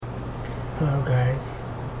Hello, guys,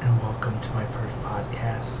 and welcome to my first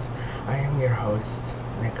podcast. I am your host,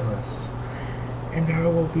 Nicholas, and I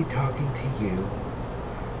will be talking to you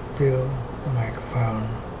through the microphone,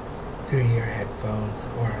 through your headphones,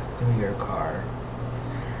 or through your car.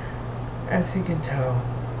 As you can tell,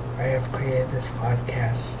 I have created this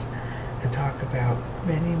podcast to talk about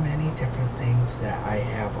many different things that I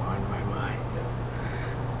have on my mind.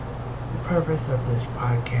 The purpose of this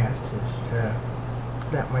podcast is to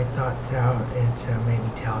let my thoughts out and to maybe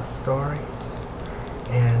tell stories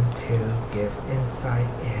and to give insight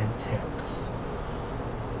and tips.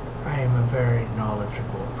 I am a very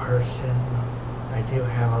knowledgeable person. I do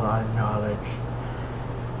have a lot of knowledge,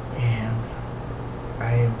 and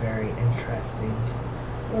I am very interesting,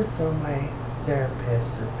 or so my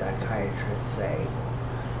therapists and psychiatrists say,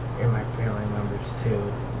 and my family members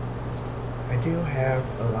too. I do have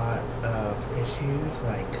a lot of issues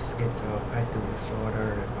like schizoaffective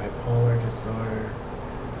disorder and bipolar disorder,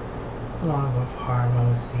 along with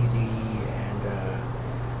hormone OCD and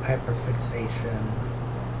hyperfixation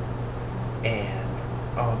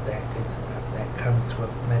and all of that good stuff that comes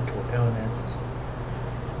with mental illness.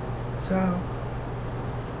 So,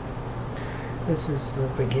 this is the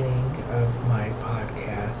beginning of my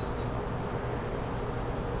podcast.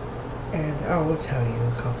 And I will tell you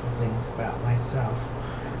a couple things about myself.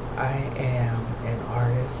 I am an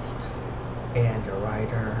artist and a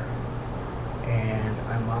writer, and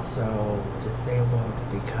I'm also disabled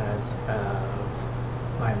because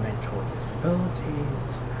of my mental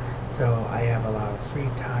disabilities. So I have a lot of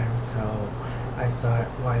free time, so I thought,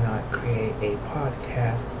 why not create a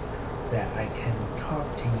podcast that I can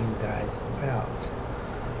talk to you guys about.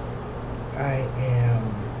 I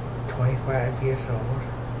am 25 years old.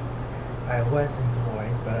 I was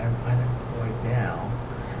employed, but I'm unemployed now.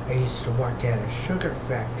 I used to work at a sugar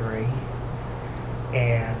factory,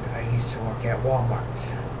 and I used to work at Walmart.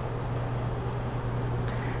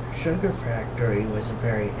 The sugar factory was a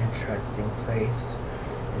very interesting place,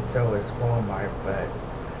 and so was Walmart, but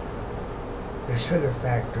the sugar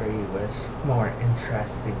factory was more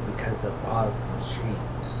interesting because of all of the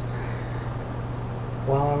machines.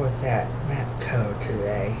 While I was at Matco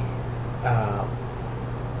today,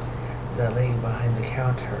 the lady behind the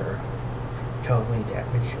counter told me that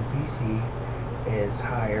Mitsubishi is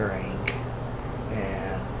hiring,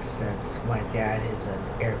 and since my dad is an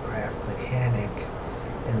aircraft mechanic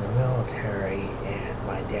in the military, and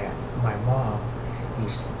my mom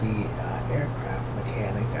used to be an aircraft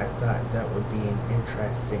mechanic, I thought that would be an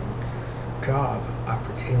interesting job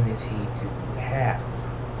opportunity to have.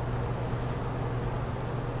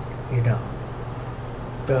 You know,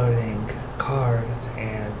 building cars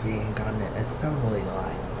and being on the assembly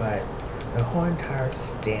line, but the whole entire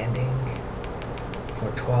standing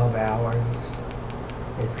for 12 hours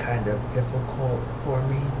is kind of difficult for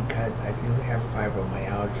me because I do have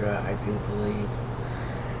fibromyalgia, I do believe,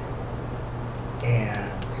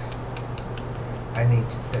 and I need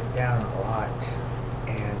to sit down a lot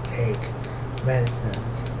and take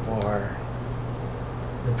medicines for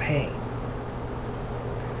the pain.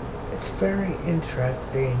 It's very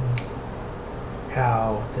interesting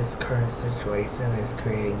how this current situation is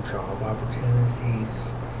creating job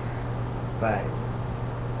opportunities, but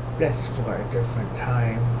that's for a different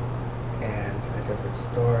time and a different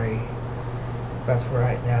story. But for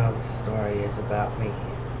right now, the story is about me.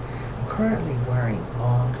 I'm currently wearing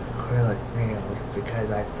long acrylic nails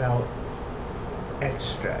because I felt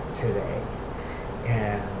extra today,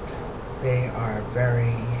 and they are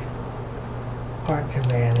very hard to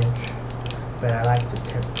manage, but I like the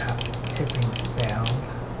tipping sound,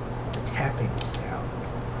 the tapping sound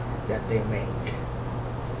that they make.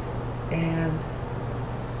 And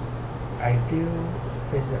I do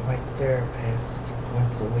visit my therapist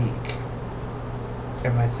once a week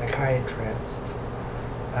and my psychiatrist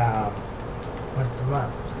once a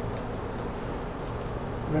month.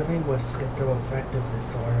 Living with schizoaffective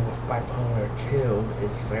disorder with bipolar 2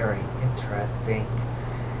 is very interesting.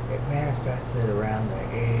 It manifested around the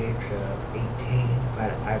age of 18,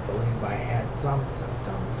 but I believe I had some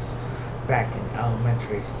symptoms back in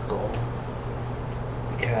elementary school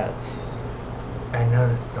because I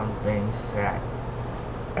noticed some things that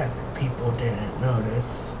other people didn't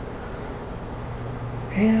notice.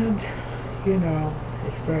 And, you know,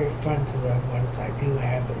 it's very fun to live once I do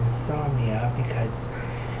have insomnia because,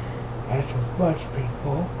 as with most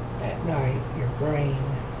people, at night your brain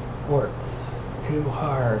works too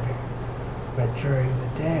hard, but during the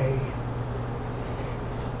day,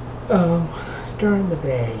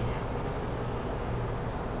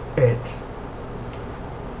 it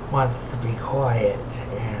wants to be quiet,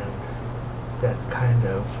 and that's kind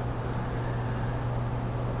of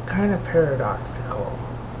kind of paradoxical.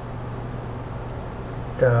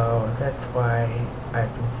 So that's why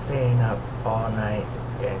I've been staying up all night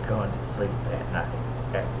and going to sleep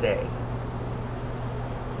at day.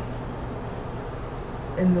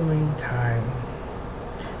 In the meantime,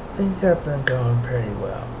 things have been going pretty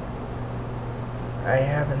well. I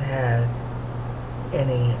haven't had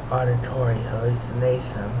any auditory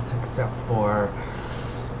hallucinations except for,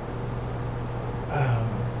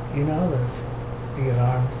 the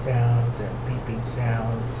alarm sounds and beeping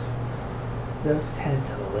sounds. Those tend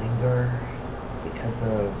to linger because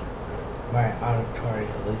of my auditory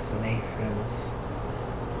hallucinations,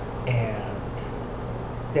 and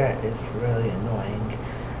that is really annoying.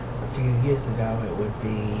 A few years ago it would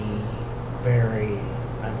be very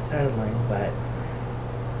unsettling, but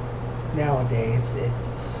nowadays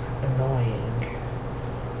it's annoying,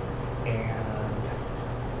 and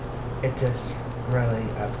it just really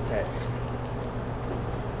upsets me.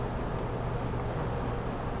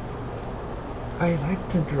 I like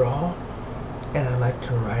to draw and I like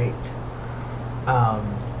to write.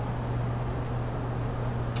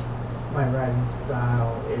 My writing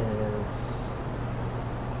style is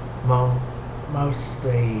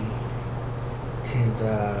mostly to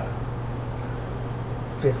the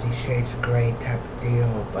 50 Shades of Grey type of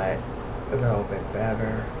deal, but a little bit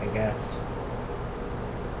better, I guess.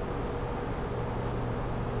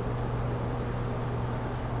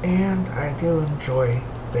 And I do enjoy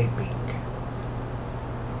vaping,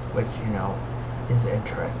 which, is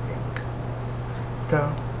interesting.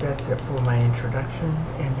 So, that's it for my introduction,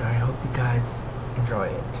 and I hope you guys enjoy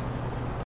it.